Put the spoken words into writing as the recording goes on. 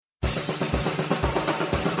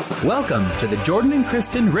Welcome to the Jordan and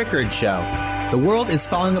Kristen Rickards Show. The world is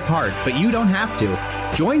falling apart, but you don't have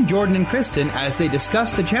to. Join Jordan and Kristen as they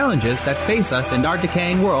discuss the challenges that face us in our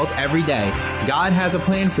decaying world every day. God has a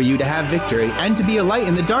plan for you to have victory and to be a light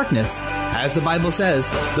in the darkness. As the Bible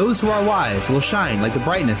says, those who are wise will shine like the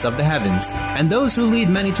brightness of the heavens, and those who lead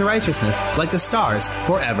many to righteousness like the stars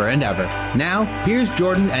forever and ever. Now, here's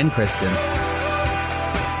Jordan and Kristen.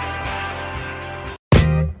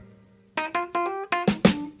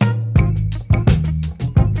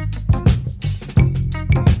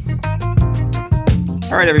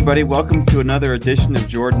 All right, everybody, welcome to another edition of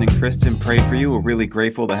Jordan and Kristen Pray For You. We're really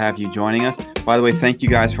grateful to have you joining us. By the way, thank you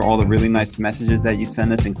guys for all the really nice messages that you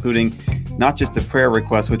send us, including not just the prayer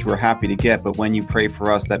requests, which we're happy to get, but when you pray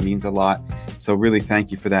for us, that means a lot. So really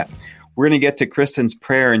thank you for that. We're going to get to Kristen's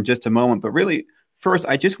prayer in just a moment, but really first,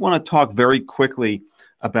 I just want to talk very quickly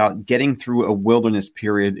about getting through a wilderness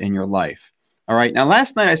period in your life. All right. Now,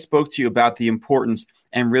 last night I spoke to you about the importance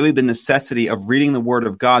and really the necessity of reading the Word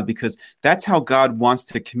of God, because that's how God wants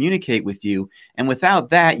to communicate with you. And without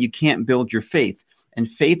that, you can't build your faith. And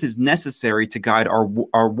faith is necessary to guide our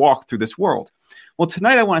walk through this world. Well,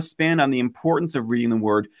 tonight I want to expand on the importance of reading the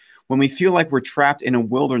Word when we feel like we're trapped in a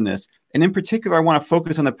wilderness. And in particular, I want to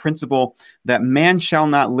focus on the principle that man shall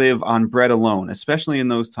not live on bread alone, especially in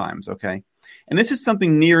those times, okay? And this is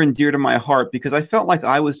something near and dear to my heart because I felt like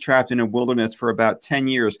I was trapped in a wilderness for about 10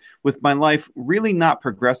 years with my life really not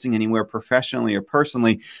progressing anywhere professionally or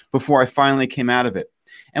personally before I finally came out of it.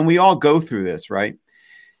 And we all go through this, right?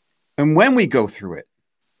 And when we go through it,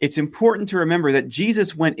 it's important to remember that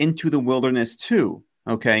Jesus went into the wilderness too,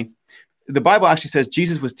 okay? The Bible actually says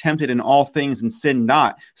Jesus was tempted in all things and sinned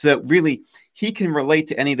not, so that really he can relate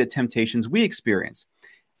to any of the temptations we experience.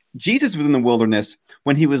 Jesus was in the wilderness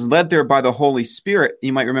when he was led there by the Holy Spirit,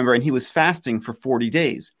 you might remember, and he was fasting for 40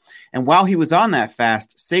 days. And while he was on that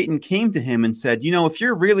fast, Satan came to him and said, you know, if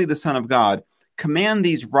you're really the Son of God, command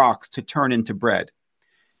these rocks to turn into bread.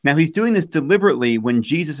 Now, he's doing this deliberately when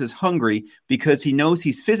Jesus is hungry because he knows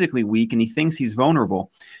he's physically weak and he thinks he's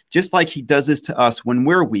vulnerable, just like he does this to us when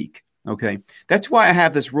we're weak. Okay, that's why I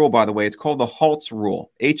have this rule, by the way. It's called the Halts rule,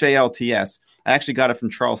 H-A-L-T-S. I actually got it from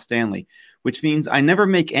Charles Stanley, which means I never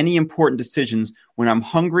make any important decisions when I'm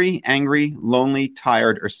hungry, angry, lonely,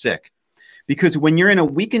 tired, or sick. Because when you're in a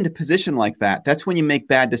weakened position like that, that's when you make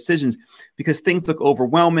bad decisions because things look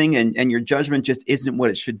overwhelming and your judgment just isn't what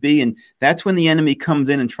it should be. And that's when the enemy comes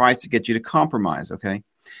in and tries to get you to compromise, okay?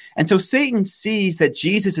 And so Satan sees that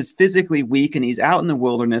Jesus is physically weak and he's out in the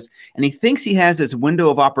wilderness and he thinks he has this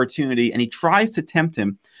window of opportunity and he tries to tempt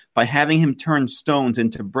him by having him turn stones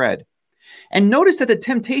into bread. And notice that the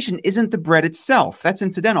temptation isn't the bread itself. That's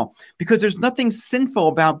incidental because there's nothing sinful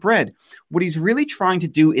about bread. What he's really trying to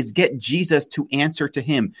do is get Jesus to answer to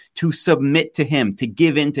him, to submit to him, to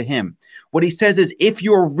give in to him. What he says is, if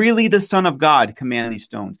you're really the Son of God, command these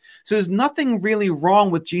stones. So there's nothing really wrong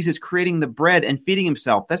with Jesus creating the bread and feeding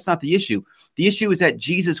himself. That's not the issue. The issue is that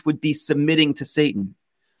Jesus would be submitting to Satan.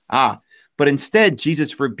 But instead,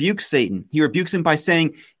 Jesus rebukes Satan. He rebukes him by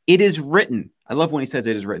saying, it is written. I love when he says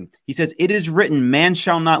it is written. He says, it is written, man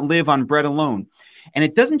shall not live on bread alone. And he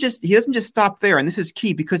doesn't just stop there. And this is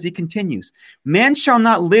key because he continues. Man shall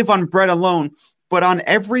not live on bread alone, but on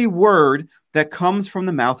every word that comes from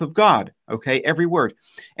the mouth of God. Okay, every word.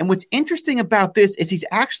 And what's interesting about this is he's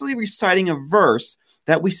actually reciting a verse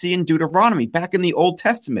that we see in Deuteronomy back in the Old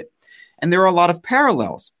Testament. And there are a lot of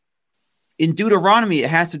parallels. In Deuteronomy, it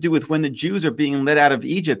has to do with when the Jews are being led out of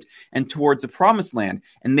Egypt and towards the promised land.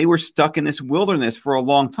 And they were stuck in this wilderness for a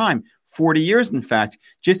long time, 40 years, in fact,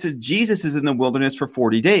 just as Jesus is in the wilderness for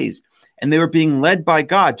 40 days. And they were being led by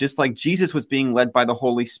God, just like Jesus was being led by the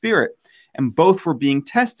Holy Spirit. And both were being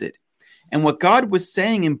tested. And what God was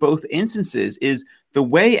saying in both instances is the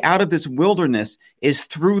way out of this wilderness is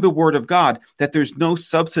through the Word of God, that there's no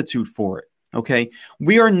substitute for it. Okay,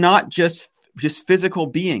 we are not just physical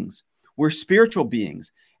beings. We're spiritual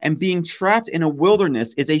beings, and being trapped in a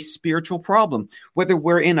wilderness is a spiritual problem. Whether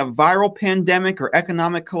we're in a viral pandemic or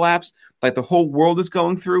economic collapse like the whole world is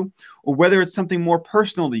going through, or whether it's something more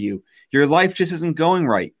personal to you, your life just isn't going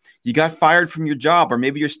right. You got fired from your job, or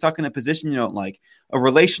maybe you're stuck in a position you don't like. A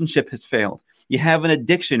relationship has failed. You have an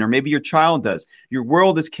addiction, or maybe your child does. Your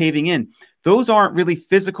world is caving in. Those aren't really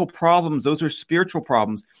physical problems. Those are spiritual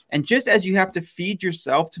problems. And just as you have to feed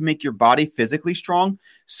yourself to make your body physically strong,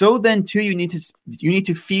 so then too you need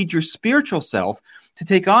to feed your spiritual self to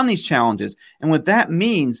take on these challenges. And what that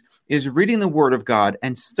means is reading the Word of God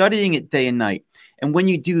and studying it day and night. And when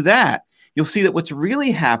you do that, you'll see that what's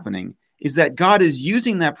really happening is that God is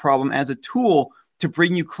using that problem as a tool to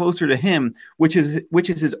bring you closer to him, which is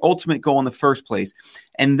his ultimate goal in the first place.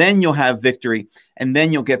 And then you'll have victory, and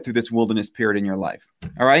then you'll get through this wilderness period in your life.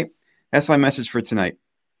 All right? That's my message for tonight.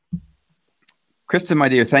 Kristen, my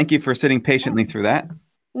dear, thank you for sitting patiently through that.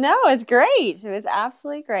 No, it's great. It was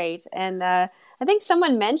absolutely great. And I think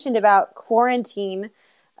someone mentioned about quarantine.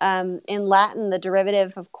 In Latin, the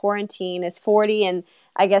derivative of quarantine is 40. And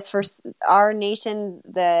I guess for our nation,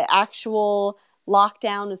 the actual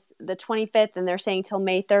lockdown is the 25th, and they're saying till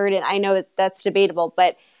May 3rd. And I know that's debatable,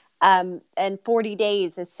 but and 40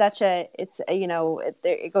 days is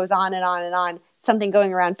it goes on and on and on. Something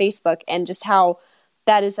going around Facebook, and just how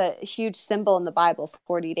that is a huge symbol in the Bible,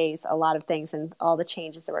 40 days, a lot of things and all the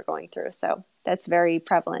changes that we're going through. So that's very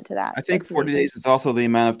prevalent to that. I think 40 days is also the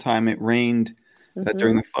amount of time it rained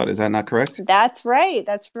during the flood. Is that not correct? That's right.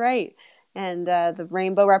 That's right. And the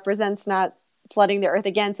rainbow represents not flooding the earth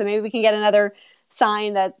again. So maybe we can get another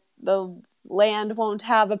sign that the land won't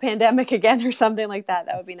have a pandemic again or something like that.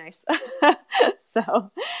 That would be nice.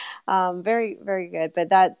 So very, very good. But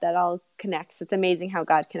that all connects. It's amazing how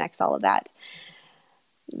God connects all of that.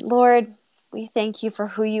 Lord, we thank you for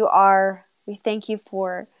who you are. We thank you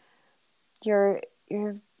for your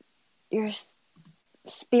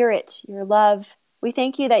spirit, your love. We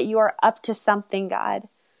thank you that you are up to something, God.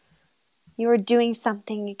 You are doing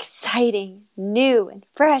something exciting, new, and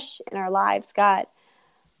fresh in our lives, God.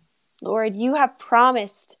 Lord, you have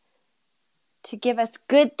promised to give us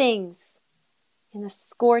good things in the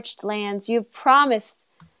scorched lands. You have promised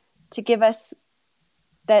to give us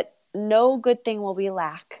that no good thing will we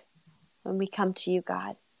lack when we come to you,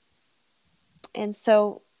 God. And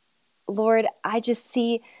so, Lord, I just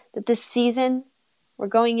see that this season, we're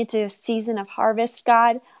going into a season of harvest,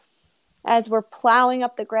 God. As we're plowing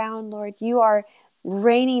up the ground, Lord, you are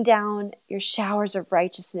raining down your showers of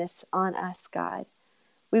righteousness on us, God.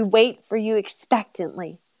 We wait for you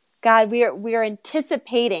expectantly. God, we are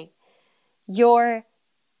anticipating your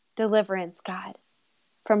deliverance, God,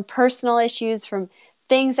 from personal issues, from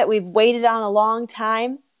things that we've waited on a long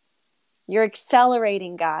time. You're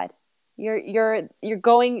accelerating, God. We're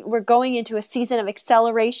going into a season of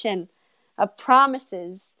acceleration, of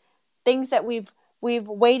promises, things that we've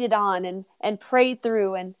waited on and prayed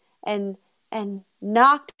through and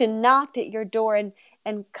knocked at your door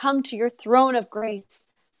and come to your throne of grace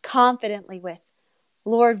confidently with.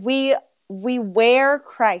 Lord, we wear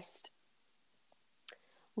Christ.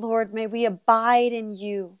 Lord, may we abide in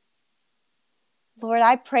you. Lord,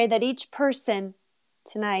 I pray that each person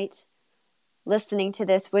tonight listening to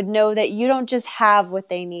this would know that you don't just have what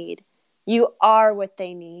they need. You are what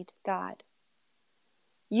they need, God.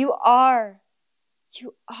 You are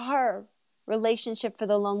relationship for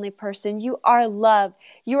the lonely person. You are love.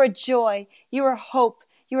 You are joy. You are hope.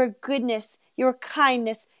 You are goodness. You are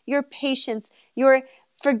kindness. You are patience. You are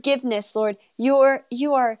forgiveness, Lord. You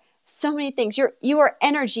are so many things. You are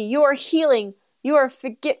energy. You are healing. You are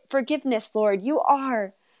forgiveness, Lord. You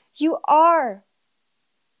are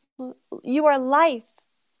life.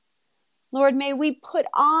 Lord, may we put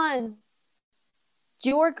on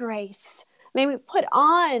your grace. May we put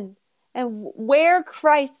on and wear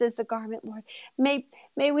Christ as the garment, Lord. May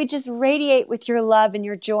we just radiate with your love and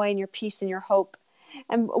your joy and your peace and your hope,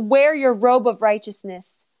 and wear your robe of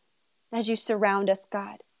righteousness as you surround us,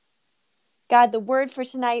 God. God, the word for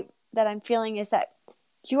tonight that I'm feeling is that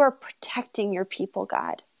you are protecting your people,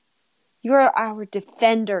 God. You are our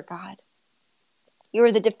defender, God. You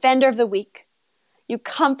are the defender of the weak. You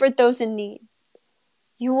comfort those in need.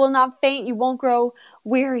 You will not faint. You won't grow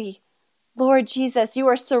weary. Lord Jesus, you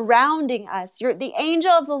are surrounding us. The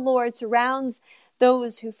angel of the Lord surrounds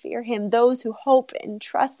those who fear him, those who hope and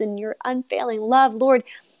trust in your unfailing love. Lord,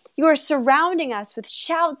 you are surrounding us with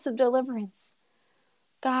shouts of deliverance.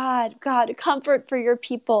 God, comfort for your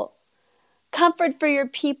people. Comfort for your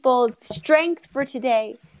people, strength for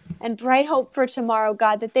today, and bright hope for tomorrow,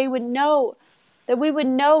 God, that we would know,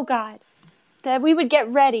 God, that we would get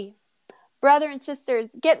ready. Brother and sisters,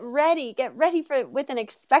 get ready with an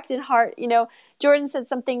expectant heart. You know, Jordan said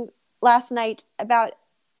something last night about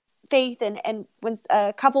faith, and when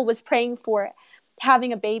a couple was praying for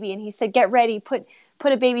having a baby, and he said, get ready, put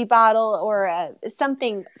a baby bottle or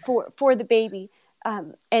something for the baby,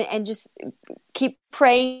 and just keep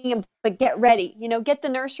praying, but get ready. You know, get the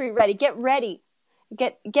nursery ready. Get ready.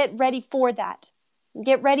 Get ready for that.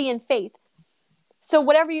 Get ready in faith. So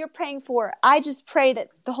whatever you're praying for, I just pray that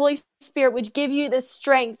the Holy Spirit would give you the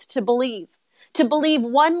strength to believe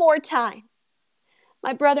one more time.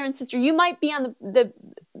 My brother and sister, you might be on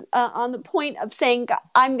the point of saying,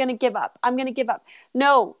 I'm going to give up. I'm going to give up.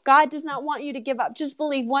 No, God does not want you to give up. Just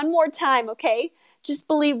believe one more time, okay? Just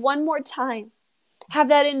believe one more time. Have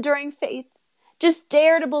that enduring faith. Just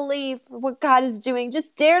dare to believe what God is doing.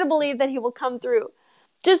 Just dare to believe that he will come through.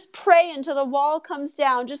 Just pray until the wall comes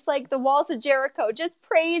down, just like the walls of Jericho. Just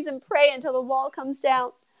praise and pray until the wall comes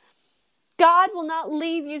down. God will not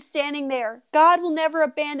leave you standing there. God will never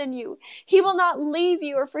abandon you. He will not leave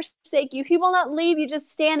you or forsake you. He will not leave you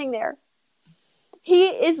just standing there. He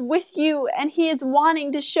is with you, and he is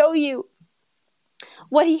wanting to show you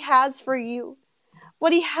what he has for you.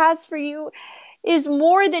 What he has for you is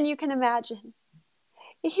more than you can imagine.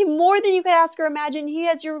 More than you can ask or imagine. He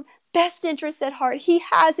has your best interest at heart. He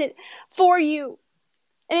has it for you.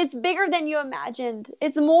 And it's bigger than you imagined.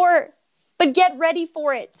 It's more. But get ready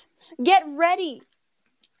for it. Get ready.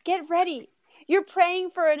 Get ready. You're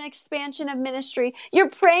praying for an expansion of ministry. You're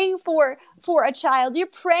praying for a child. You're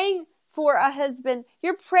praying for a husband.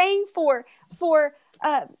 You're praying for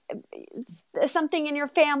something in your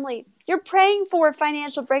family. You're praying for a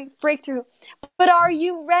financial breakthrough. But are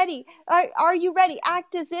you ready? Are you ready?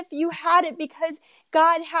 Act as if you had it, because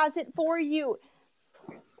God has it for you.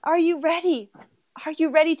 Are you ready? Are you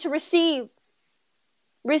ready to receive?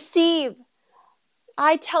 Receive.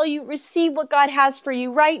 I tell you, receive what God has for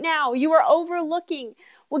you right now. You are overlooking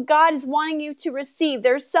what God is wanting you to receive.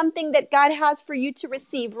 There's something that God has for you to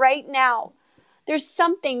receive right now. There's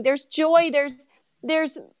something. There's joy.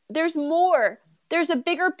 There's more. There's a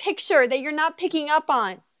bigger picture that you're not picking up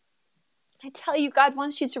on. I tell you, God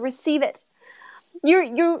wants you to receive it.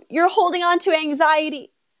 You're holding on to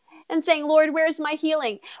anxiety and saying, Lord, where's my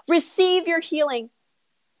healing? Receive your healing.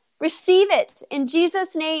 Receive it in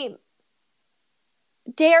Jesus' name.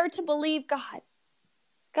 Dare to believe God.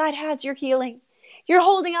 God has your healing. You're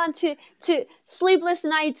holding on to sleepless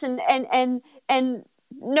nights and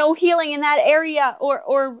no healing in that area,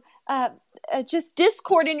 or just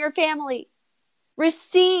discord in your family.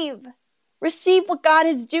 Receive what God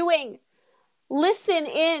is doing. Listen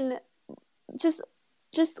in.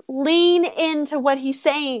 Just lean into what he's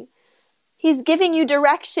saying. He's giving you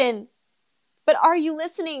direction. But are you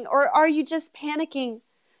listening, or are you just panicking?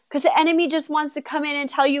 Because the enemy just wants to come in and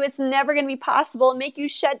tell you it's never going to be possible and make you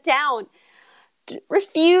shut down.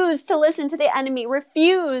 Refuse to listen to the enemy.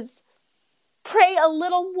 Refuse. Pray a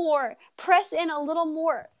little more. Press in a little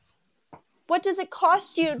more. What does it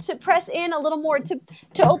cost you to press in a little more, to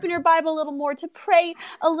open your Bible a little more, to pray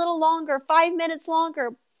a little longer, 5 minutes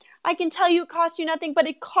longer? I can tell you it costs you nothing, but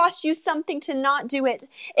it costs you something to not do it.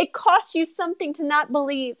 It costs you something to not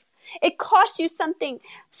believe. It costs you something,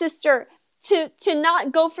 sister, to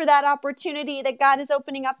not go for that opportunity that God is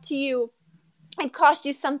opening up to you. It costs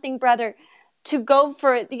you something, brother, to go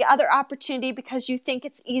for the other opportunity because you think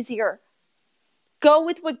it's easier. Go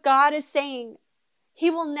with what God is saying. He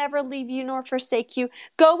will never leave you nor forsake you.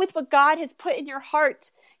 Go with what God has put in your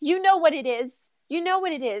heart. You know what it is. You know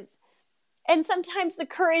what it is. And sometimes the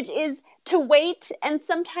courage is to wait, and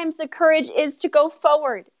sometimes the courage is to go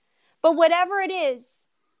forward. But whatever it is,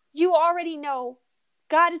 you already know.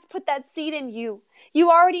 God has put that seed in you. You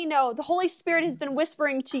already know. The Holy Spirit has been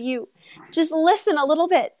whispering to you. Just listen a little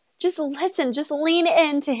bit. Just listen. Just lean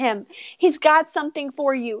into him. He's got something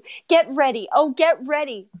for you. Get ready. Oh, get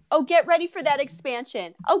ready. Oh, get ready for that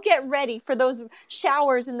expansion. Oh, get ready for those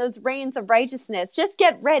showers and those rains of righteousness. Just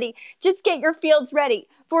get ready. Just get your fields ready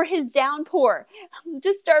for his downpour.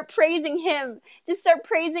 Just start praising him. Just start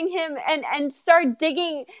praising him and start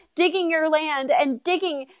digging your land and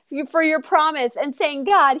digging for your promise and saying,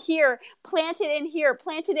 God, here, plant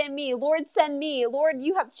it in me. Lord, send me. Lord,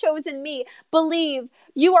 you have chosen me. Believe.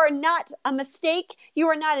 You are not a mistake. You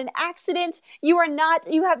are not an accident. You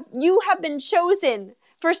have been chosen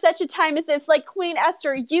for such a time as this. Like Queen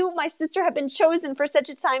Esther, you, my sister, have been chosen for such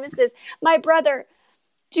a time as this. My brother,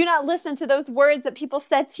 do not listen to those words that people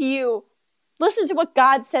said to you. Listen to what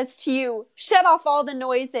God says to you. Shut off all the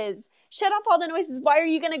noises. Shut off all the noises. Why are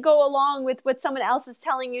you going to go along with what someone else is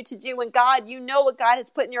telling you to do when God, you know what God has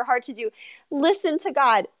put in your heart to do? Listen to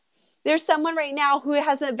God. There's someone right now who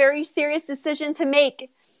has a very serious decision to make.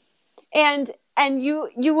 And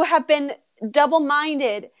you have been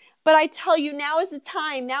double-minded. But I tell you, now is the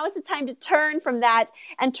time. Now is the time to turn from that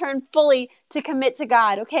and turn fully to commit to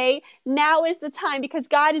God, okay? Now is the time, because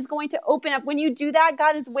God is going to open up. When you do that,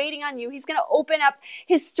 God is waiting on you. He's going to open up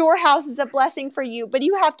his storehouses of blessing for you. But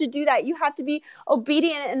you have to do that. You have to be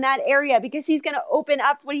obedient in that area, because he's going to open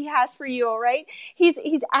up what he has for you, all right? He's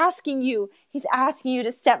asking you. He's asking you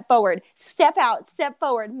to step forward. Step out. Step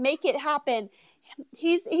forward. Make it happen.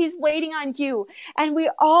 He's waiting on you. And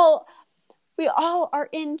we all are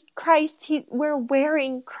in Christ. We're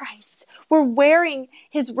wearing Christ. We're wearing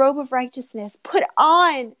his robe of righteousness. Put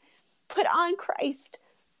on Christ.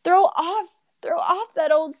 Throw off Throw off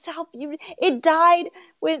that old self. It died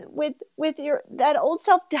with your, that old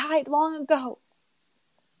self died long ago.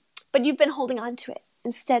 But you've been holding on to it.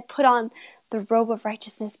 Instead, put on the robe of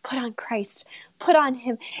righteousness. Put on Christ. Put on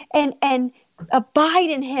him and abide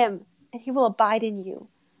in him, and he will abide in you.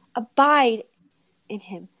 Abide in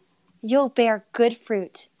him. You'll bear good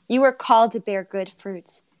fruit. You are called to bear good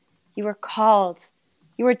fruit. You are called.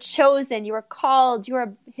 You are chosen. You are called. You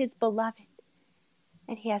are his beloved.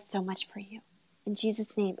 And he has so much for you. In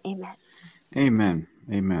Jesus' name, amen. Amen.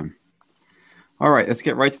 Amen. All right, let's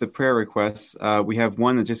get right to the prayer requests. We have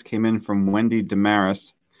one that just came in from Wendy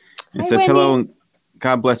Damaris. It says, Wendy. Hello,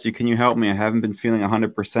 God bless you. Can you help me? I haven't been feeling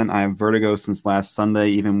 100%. I have vertigo since last Sunday,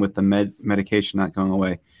 even with the medication not going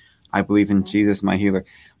away. I believe in Jesus, my healer.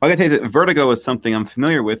 Well, I got to tell you, vertigo is something I'm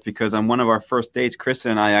familiar with because on one of our first dates,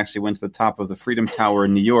 Kristen and I actually went to the top of the Freedom Tower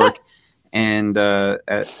in New York. And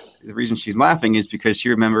the reason she's laughing is because she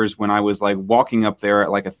remembers when I was like walking up there at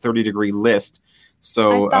like a 30-degree list.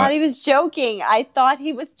 So I thought he was joking.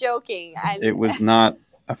 It was not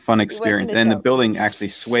a fun experience. And the building actually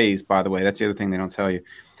sways, by the way. That's the other thing they don't tell you.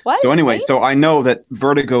 What? So anyway, so I know that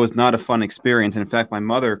vertigo is not a fun experience. In fact, my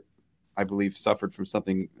mother, I believe, suffered from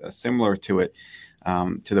something similar to it,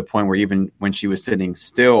 to the point where even when she was sitting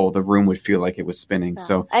still, the room would feel like it was spinning. Yeah.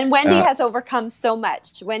 So, and Wendy has overcome so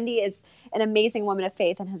much. Wendy is an amazing woman of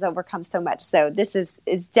faith and has overcome so much. So this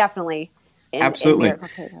is definitely absolutely.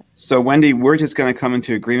 So Wendy, we're just going to come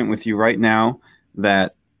into agreement with you right now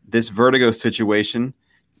that this vertigo situation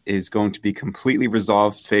is going to be completely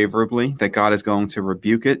resolved favorably, that God is going to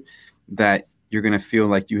rebuke it, that you're going to feel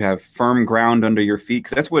like you have firm ground under your feet.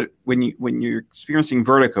 Because that's what, when you're experiencing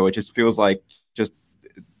vertigo, it just feels like just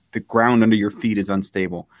the ground under your feet is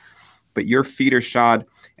unstable. But your feet are shod.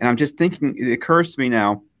 And I'm just thinking, it occurs to me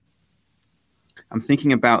now, I'm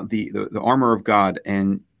thinking about the armor of God,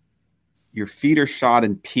 and your feet are shod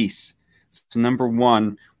in peace. So number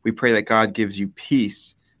one, we pray that God gives you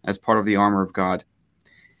peace as part of the armor of God.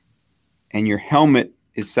 And your helmet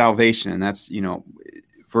is salvation. And that's,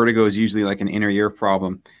 vertigo is usually like an inner ear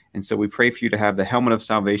problem. And so we pray for you to have the helmet of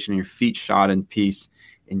salvation and your feet shod in peace.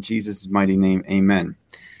 In Jesus' mighty name, amen.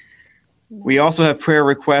 We also have prayer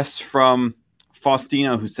requests from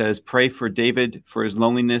Faustino, who says, pray for David for his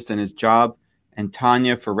loneliness and his job, and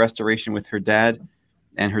Tanya for restoration with her dad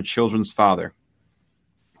and her children's father.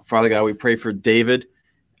 Father God, we pray for David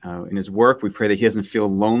in his work. We pray that he doesn't feel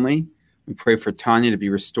lonely. We pray for Tanya to be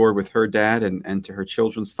restored with her dad and to her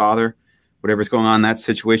children's father. Whatever's going on in that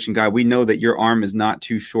situation, God, we know that your arm is not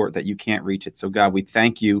too short, that you can't reach it. So, God, we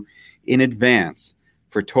thank you in advance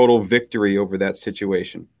for total victory over that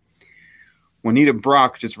situation. Juanita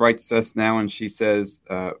Brock just writes us now, and she says,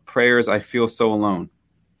 prayers, I feel so alone.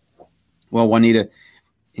 Well, Juanita,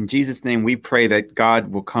 in Jesus' name, we pray that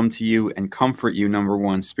God will come to you and comfort you, number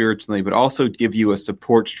one, spiritually, but also give you a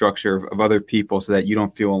support structure of other people so that you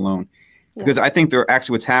don't feel alone. Because I think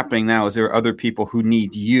what's happening now is there are other people who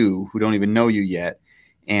need you, who don't even know you yet.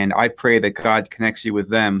 And I pray that God connects you with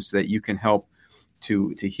them so that you can help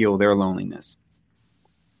to heal their loneliness.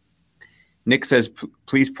 Nick says,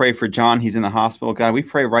 please pray for John. He's in the hospital. God, we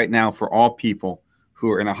pray right now for all people who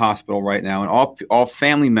are in a hospital right now and all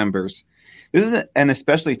family members. This is an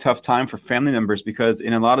especially tough time for family members because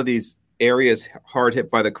in a lot of these areas hard hit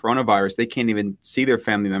by the coronavirus, they can't even see their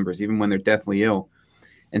family members, even when they're deathly ill.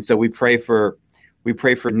 And so we pray for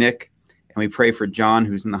Nick, and we pray for John,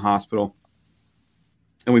 who's in the hospital.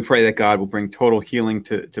 And we pray that God will bring total healing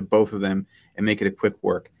to both of them and make it a quick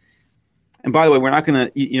work. And by the way, we're not going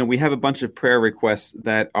to, we have a bunch of prayer requests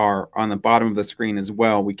that are on the bottom of the screen as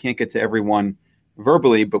well. We can't get to everyone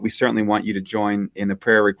verbally, but we certainly want you to join in the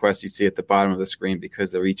prayer requests you see at the bottom of the screen because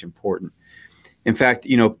they're each important. In fact,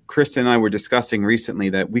 Kristen and I were discussing recently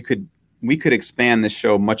that we could expand this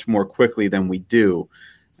show much more quickly than we do.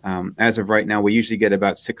 As of right now, we usually get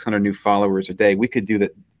about 600 new followers a day. We could do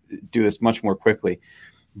this much more quickly.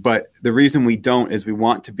 But the reason we don't is we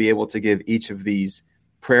want to be able to give each of these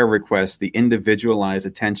prayer requests the individualized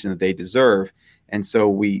attention that they deserve. And so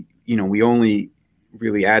we only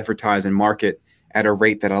really advertise and market at a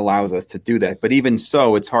rate that allows us to do that. But even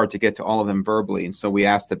so, it's hard to get to all of them verbally. And so we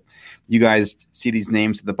ask that you guys see these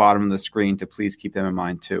names at the bottom of the screen to please keep them in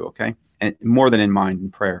mind too, okay? And more than in mind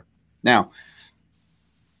in prayer. Now,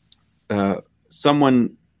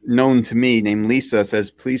 someone known to me named Lisa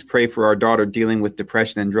says, please pray for our daughter dealing with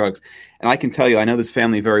depression and drugs. And I can tell you, I know this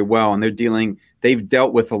family very well, and they've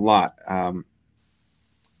dealt with a lot. And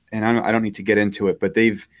I don't need to get into it, but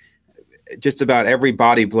they've just about every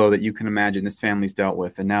body blow that you can imagine this family's dealt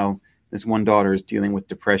with. And now this one daughter is dealing with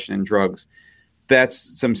depression and drugs.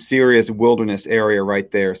 that's some serious wilderness area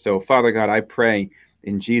right there. So, Father God, I pray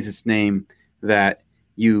in Jesus' name that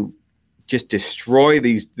you just destroy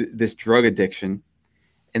this drug addiction,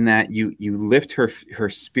 and that you lift her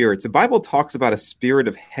spirits. The Bible talks about a spirit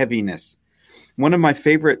of heaviness. One of my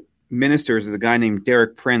favorite ministers is a guy named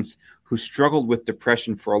Derek Prince, who struggled with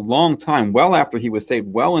depression for a long time, well after he was saved,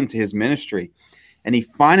 well into his ministry. And he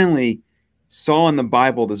finally saw in the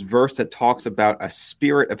Bible this verse that talks about a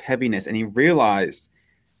spirit of heaviness, and he realized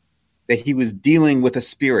that he was dealing with a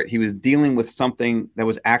spirit. He was dealing with something that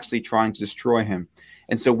was actually trying to destroy him.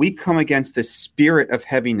 And so we come against this spirit of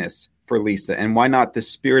heaviness for Lisa, and why not the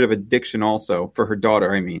spirit of addiction also for her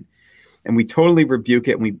daughter, and we totally rebuke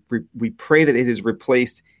it, and we pray that it is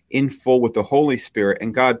replaced in full with the Holy Spirit.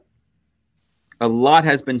 And God, a lot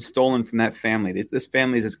has been stolen from that family. This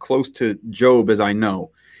family is as close to Job as I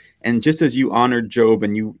know. And just as you honored Job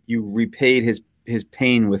and you repaid his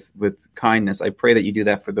pain with kindness, I pray that you do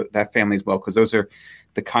that for that family as well, because those are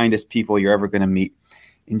the kindest people you're ever going to meet.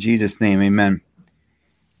 In Jesus' name, amen.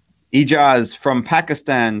 Ijaz from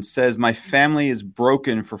Pakistan says, my family is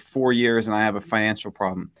broken for 4 years and I have a financial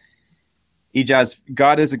problem. Ijaz,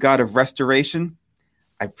 God is a God of restoration.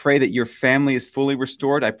 I pray that your family is fully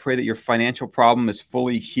restored. I pray that your financial problem is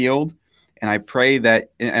fully healed. And I pray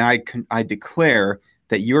that, and I declare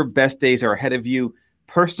that your best days are ahead of you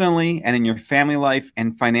personally and in your family life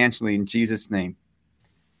and financially, in Jesus' name.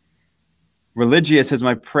 Religia says,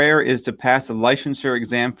 my prayer is to pass the licensure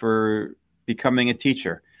exam for becoming a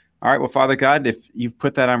teacher. All right, well, Father God, if you've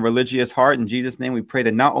put that on Religia's heart, in Jesus' name, we pray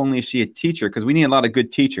that not only is she a teacher, because we need a lot of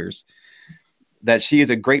good teachers, that she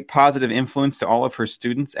is a great positive influence to all of her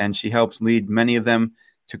students, and she helps lead many of them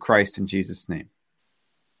to Christ, in Jesus' name.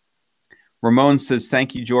 Ramon says,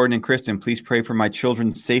 thank you, Jordan and Kristen. Please pray for my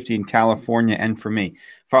children's safety in California and for me.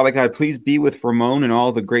 Father God, please be with Ramon and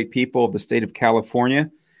all the great people of the state of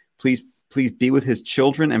California. Please be with his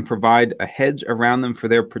children and provide a hedge around them for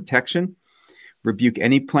their protection. Rebuke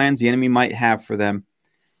any plans the enemy might have for them.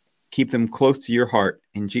 Keep them close to your heart.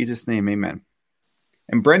 In Jesus' name, amen.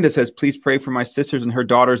 And Brenda says, please pray for my sisters and her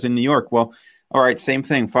daughters in New York. Well, all right, same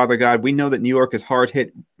thing. Father God, we know that New York is hard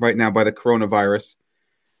hit right now by the coronavirus.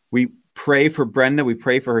 We pray for Brenda. We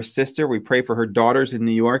pray for her sister. We pray for her daughters in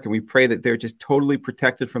New York. And we pray that they're just totally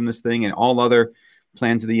protected from this thing and all other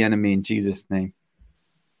plans of the enemy, in Jesus' name.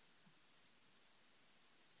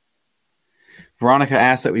 Veronica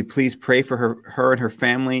asks that we please pray for her and her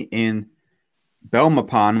family in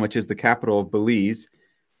Belmopan, which is the capital of Belize.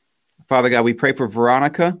 Father God, we pray for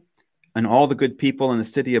Veronica and all the good people in the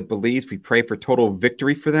city of Belize. We pray for total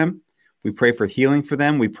victory for them. We pray for healing for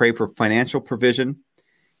them. We pray for financial provision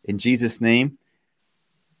in Jesus' name.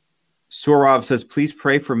 Sorav says, please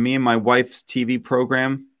pray for me and my wife's TV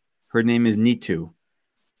program. Her name is Nitu.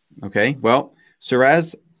 Okay, well,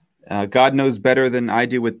 Suraz, God knows better than I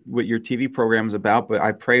do what your TV program is about, but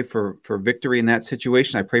I pray for victory in that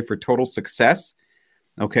situation. I pray for total success.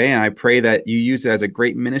 Okay, and I pray that you use it as a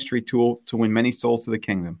great ministry tool to win many souls to the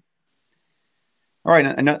kingdom. All right,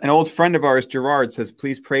 an old friend of ours, Gerard, says,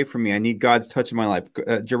 please pray for me. I need God's touch in my life.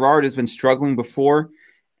 Gerard has been struggling before,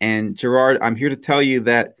 and Gerard, I'm here to tell you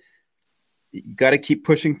that you got to keep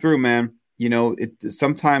pushing through, man. You know,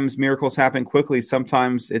 sometimes miracles happen quickly.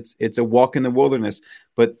 Sometimes it's a walk in the wilderness.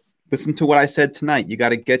 But listen to what I said tonight. You got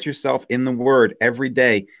to get yourself in the Word every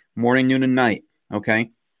day, morning, noon, and night,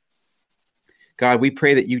 okay? God, we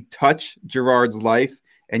pray that you touch Gerard's life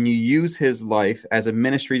and you use his life as a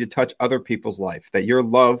ministry to touch other people's life, that your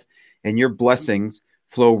love and your blessings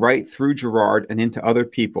flow right through Gerard and into other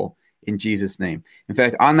people in Jesus' name. In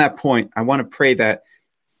fact, on that point, I want to pray that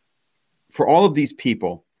for all of these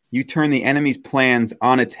people, you turn the enemy's plans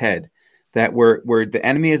on its head, that where the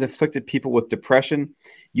enemy has afflicted people with depression,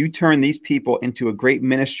 you turn these people into a great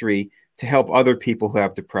ministry to help other people who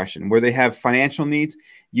have depression. Where they have financial needs,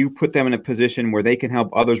 you put them in a position where they can help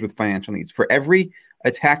others with financial needs. For every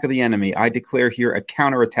attack of the enemy, I declare here a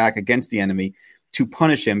counterattack against the enemy to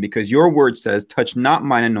punish him, because your word says, touch not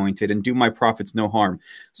mine anointed and do my prophets no harm.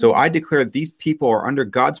 So I declare that these people are under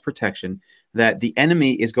God's protection, that the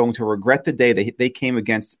enemy is going to regret the day that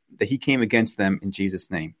he came against them, in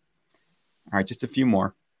Jesus' name. All right, just a few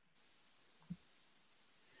more.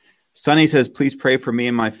 Sonny says, please pray for me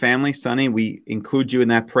and my family. Sonny, we include you in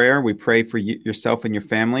that prayer. We pray for yourself and your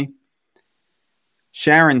family.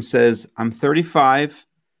 Sharon says, I'm 35,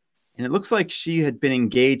 and it looks like she had been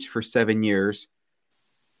engaged for 7 years,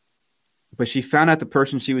 but she found out the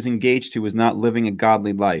person she was engaged to was not living a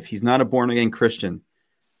godly life. He's not a born-again Christian.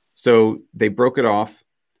 So they broke it off,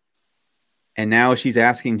 and now she's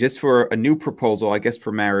asking just for a new proposal, I guess,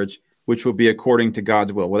 for marriage, which will be according to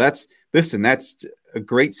God's will. Well, that's a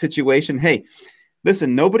great situation. Hey,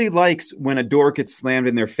 listen, nobody likes when a door gets slammed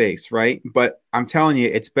in their face, right? But I'm telling you,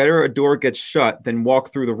 it's better a door gets shut than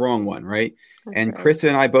walk through the wrong one, right? And right. Kristen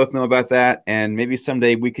and I both know about that. And maybe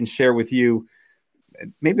someday we can share with you,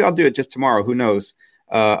 maybe I'll do it just tomorrow, who knows,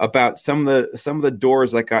 about some of the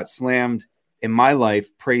doors that got slammed in my life,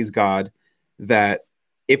 praise God, that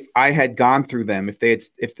if I had gone through them,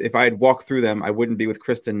 if I had walked through them, I wouldn't be with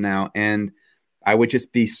Kristen now. And I would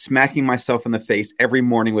just be smacking myself in the face every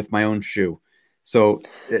morning with my own shoe. So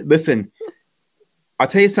listen, I'll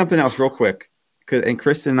tell you something else real quick. And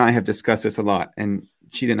Kristen and I have discussed this a lot, and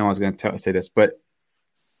she didn't know I was going to say this, but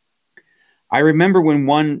I remember when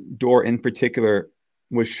one door in particular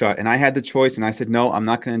was shut and I had the choice and I said, no, I'm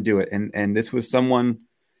not going to do it. And this was someone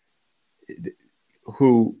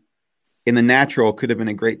who in the natural could have been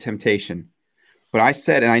a great temptation. But I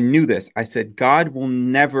said, and I knew this, I said, God will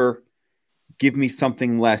never give me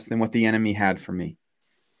something less than what the enemy had for me.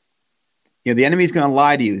 You know, the enemy's going to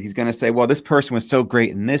lie to you. He's going to say, well, this person was so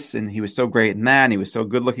great in this, and he was so great in that, and he was so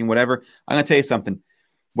good looking, whatever. I'm going to tell you something.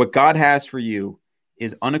 What God has for you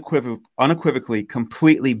is unequivocally,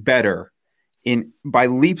 completely better by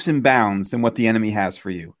leaps and bounds than what the enemy has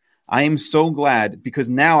for you. I am so glad because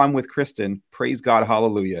now I'm with Kristen. Praise God.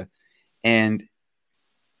 Hallelujah. And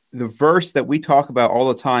the verse that we talk about all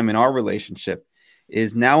the time in our relationship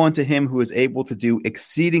is now unto him who is able to do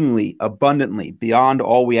exceedingly abundantly beyond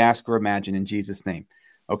all we ask or imagine in Jesus' name.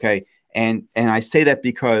 Okay. And I say that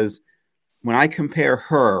because when I compare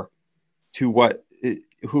her to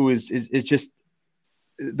who is just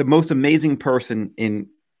the most amazing person in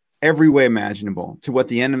every way imaginable to what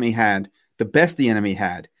the enemy had, the best the enemy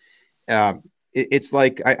had, it's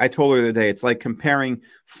like, I told her the other day, it's like comparing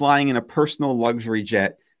flying in a personal luxury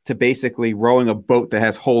jet to basically rowing a boat that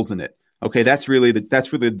has holes in it. Okay, that's really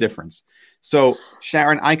the difference. So,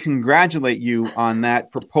 Sharon, I congratulate you on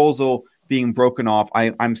that proposal being broken off.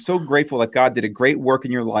 I'm so grateful that God did a great work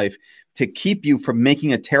in your life to keep you from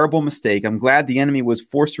making a terrible mistake. I'm glad the enemy was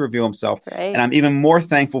forced to reveal himself. Right. And I'm even more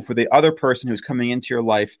thankful for the other person who's coming into your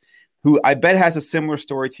life, who I bet has a similar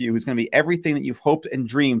story to you, who's going to be everything that you've hoped and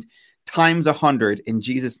dreamed times 100. In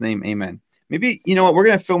Jesus' name, amen. Maybe, you know what, we're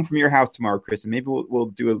going to film from your house tomorrow, Chris, and maybe we'll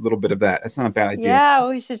do a little bit of that. That's not a bad idea. Yeah,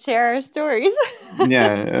 we should share our stories.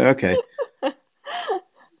 Yeah, okay.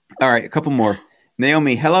 All right, a couple more.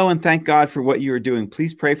 Naomi, hello, and thank God for what you are doing.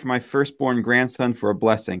 Please pray for my firstborn grandson for a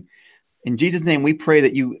blessing. In Jesus' name, we pray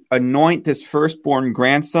that you anoint this firstborn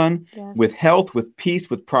grandson with health, with peace,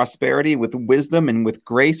 with prosperity, with wisdom, and with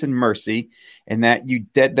grace and mercy, and that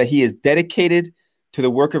that he is dedicated to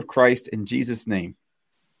the work of Christ in Jesus' name.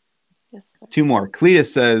 Yes, two more.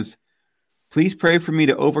 Cletus says, please pray for me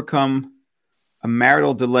to overcome a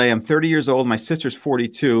marital delay. I'm 30 years old. My sister's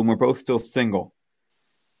 42, and we're both still single.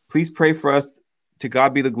 Please pray for us. To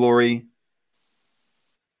God be the glory.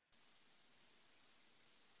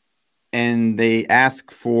 And they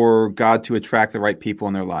ask for God to attract the right people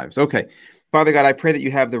in their lives. Okay. Father God, I pray that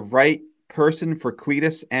you have the right person for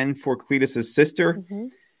Cletus and for Cletus's sister. Mm-hmm.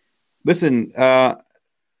 Listen,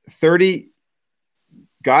 30...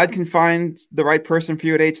 God can find the right person for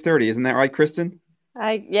you at age 30. Isn't that right, Kristen?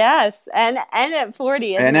 Yes. And at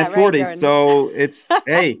 40. And at 40. Right, so it's,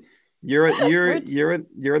 hey, you're in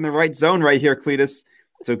the right zone right here, Cletus.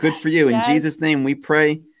 So good for you. Yes. In Jesus' name, we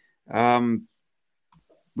pray.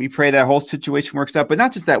 We pray that whole situation works out, but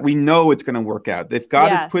not just that, we know it's going to work out. If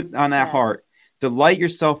God has put on that heart, delight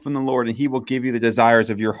yourself in the Lord and he will give you the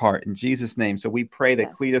desires of your heart in Jesus' name. So we pray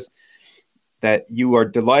that Cletus, that you are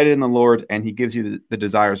delighted in the Lord and he gives you the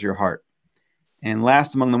desires of your heart. And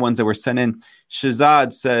last among the ones that were sent in,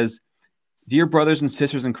 Shazad says, dear brothers and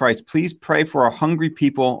sisters in Christ, please pray for our hungry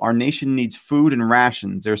people. Our nation needs food and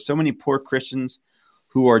rations. There are so many poor Christians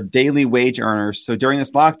who are daily wage earners. So during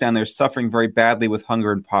this lockdown, they're suffering very badly with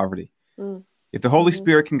hunger and poverty. Mm. If the Holy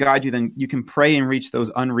Spirit can guide you, then you can pray and reach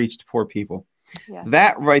those unreached poor people. Yes.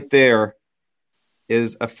 That right there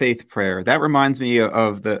is a faith prayer. That reminds me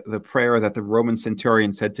of the prayer that the Roman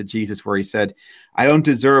centurion said to Jesus, where he said, I don't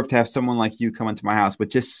deserve to have someone like you come into my house, but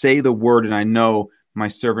just say the word and I know my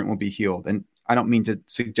servant will be healed. And I don't mean to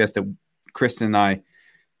suggest that Kristen and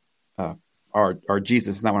I are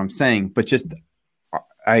Jesus. It's not what I'm saying, but just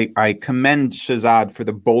I commend Shazad for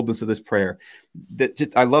the boldness of this prayer.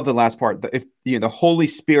 I love the last part. If the Holy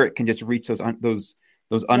Spirit can just reach those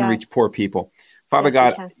unreached poor people. Father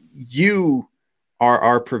God, you are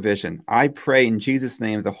our provision. I pray in Jesus'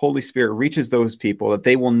 name that the Holy Spirit reaches those people, that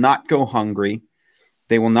they will not go hungry.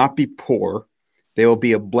 They will not be poor. They will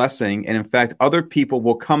be a blessing. And in fact, other people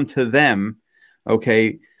will come to them,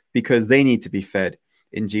 okay, because they need to be fed.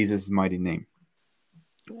 in Jesus' mighty name.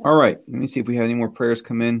 All right. Let me see if we have any more prayers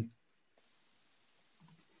come in.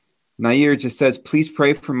 Nair just says, please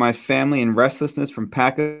pray for my family in restlessness from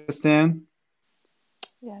Pakistan.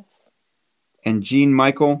 Yes. And Jean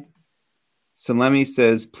Michael Salemi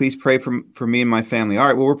says, please pray for me and my family. All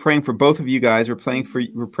right. Well, we're praying for both of you guys. We're praying for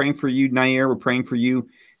you, Nair. We're praying for you,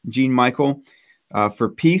 Jean Michael, for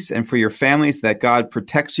peace and for your families, that God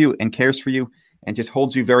protects you and cares for you and just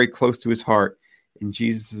holds you very close to his heart. In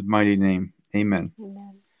Jesus' mighty name. Amen.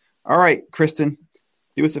 Amen. All right, Kristen,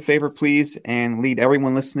 do us a favor, please, and lead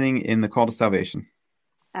everyone listening in the call to salvation.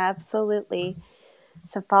 Absolutely.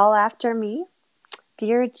 So follow after me.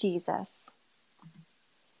 Dear Jesus,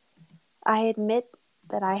 I admit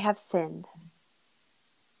that I have sinned.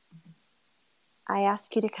 I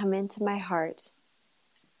ask you to come into my heart.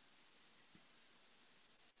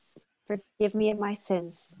 Forgive me of my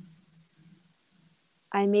sins.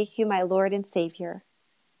 I make you my Lord and Savior.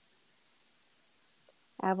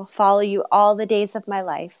 I will follow you all the days of my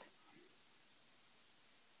life.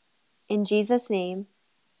 In Jesus' name,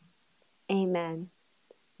 amen.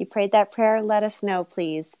 You prayed that prayer, let us know,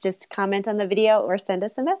 please. Just comment on the video or send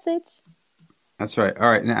us a message. That's right. All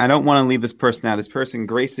right. Now, I don't want to leave this person out. This person,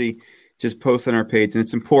 Gracie, just posted on our page, and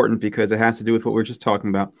it's important because it has to do with what we were just talking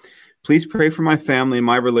about. Please pray for my family and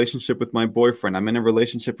my relationship with my boyfriend. I'm in a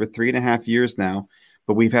relationship for 3.5 years now,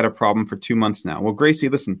 but we've had a problem for 2 months now. Well, Gracie,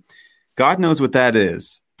 listen, God knows what that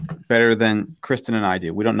is better than Kristen and I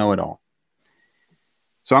do. We don't know it all.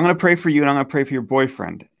 So I'm going to pray for you, and I'm going to pray for your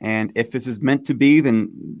boyfriend. And if this is meant to be,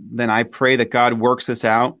 then I pray that God works this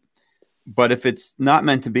out. But if it's not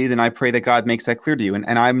meant to be, then I pray that God makes that clear to you. And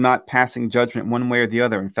I'm not passing judgment one way or the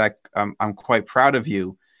other. In fact, I'm quite proud of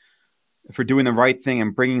you for doing the right thing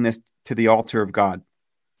and bringing this to the altar of God.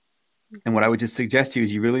 And what I would just suggest to you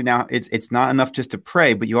is you really now, it's not enough just to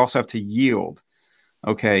pray, but you also have to yield.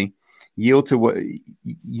 Okay? Yield to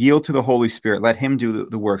the Holy Spirit. Let him do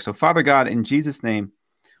the work. So Father God, in Jesus' name,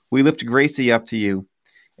 we lift Gracie up to you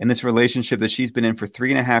in this relationship that she's been in for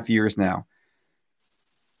 3.5 years now.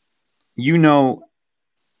 You know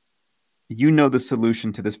the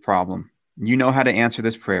solution to this problem. You know how to answer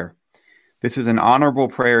this prayer. This is an honorable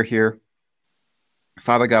prayer here.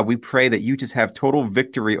 Father God, we pray that you just have total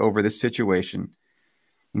victory over this situation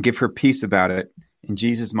and give her peace about it. In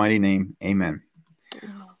Jesus' mighty name, amen.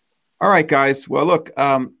 All right, guys. Well, look,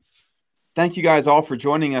 thank you guys all for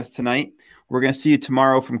joining us tonight. We're going to see you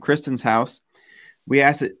tomorrow from Kristen's house. We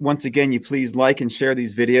ask that, once again, you please like and share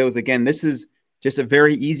these videos. Again, this is just a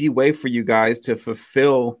very easy way for you guys to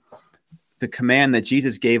fulfill the command that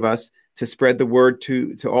Jesus gave us to spread the word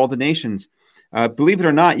to all the nations. Believe it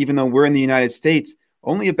or not, even though we're in the United States,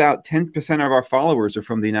 only about 10% of our followers are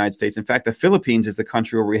from the United States. In fact, the Philippines is the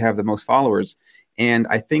country where we have the most followers. And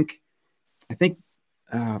I think,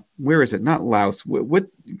 where is it? Not Laos. What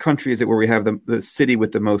country is it where we have the city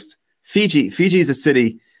with the most? Fiji. Fiji is a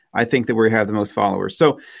city, I think, that where we have the most followers.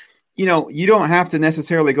 So, you don't have to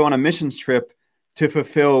necessarily go on a missions trip to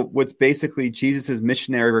fulfill what's basically Jesus's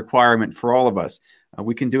missionary requirement for all of us.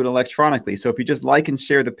 We can do it electronically. So if you just like and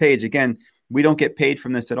share the page, again, we don't get paid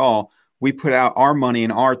from this at all. We put out our money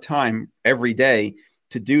and our time every day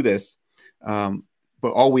to do this. But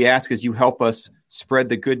all we ask is you help us spread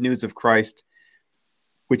the good news of Christ,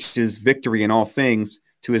 which is victory in all things,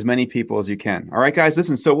 to as many people as you can. All right, guys,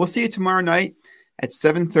 listen. So we'll see you tomorrow night at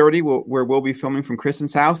 7:30, where we'll be filming from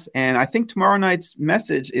Kristen's house. And I think tomorrow night's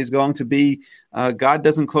message is going to be God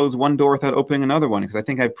doesn't close one door without opening another one, because I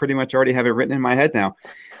think I pretty much already have it written in my head now.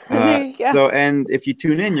 And if you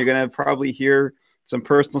tune in, you're going to probably hear some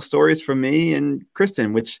personal stories from me and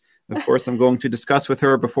Kristen, which, of course, I'm going to discuss with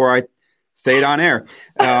her before I say it on air.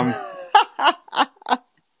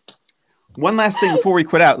 One last thing before we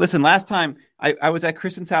quit out. Listen, last time I was at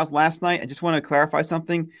Kristen's house last night. I just want to clarify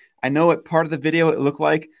something. I know at part of the video it looked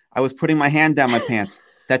like I was putting my hand down my pants.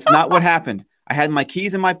 That's not what happened. I had my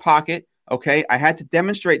keys in my pocket. Okay. I had to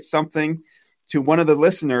demonstrate something to one of the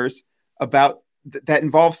listeners about that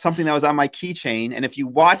involved something that was on my keychain. And if you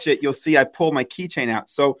watch it, you'll see I pull my keychain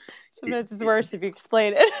out. So sometimes it's worse if you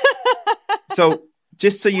explain it. So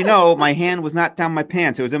just so you know, my hand was not down my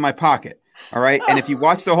pants. It was in my pocket. All right. And if you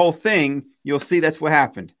watch the whole thing, you'll see that's what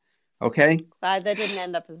happened. Okay. That didn't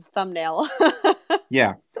end up as a thumbnail.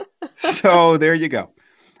 Yeah. So there you go.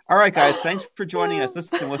 All right, guys. Thanks for joining us.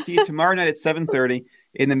 Listen, we'll see you tomorrow night at 7:30.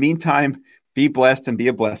 In the meantime, be blessed and be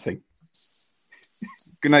a blessing.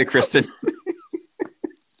 Good night, Kristen.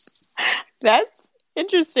 That's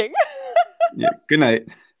interesting. Yeah. Good night.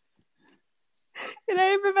 Good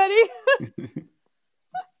night, everybody.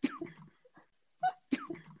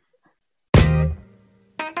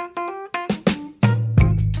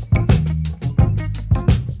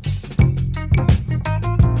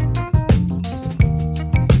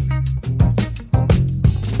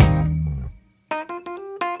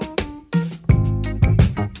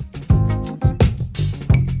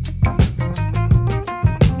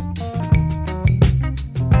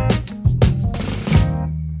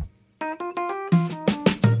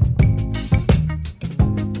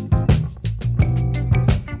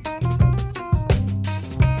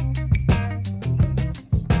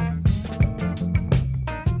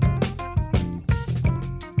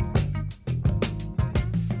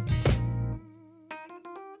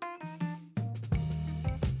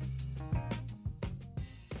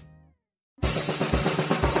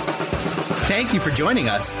 Thank you for joining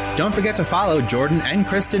us. Don't forget to follow Jordan and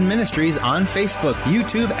Kristen Ministries on Facebook,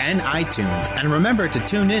 YouTube, and iTunes. And remember to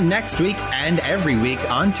tune in next week and every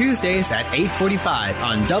week on Tuesdays at 8:45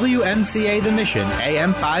 on WMCA The Mission,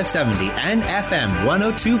 AM 570 and FM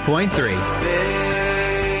 102.3.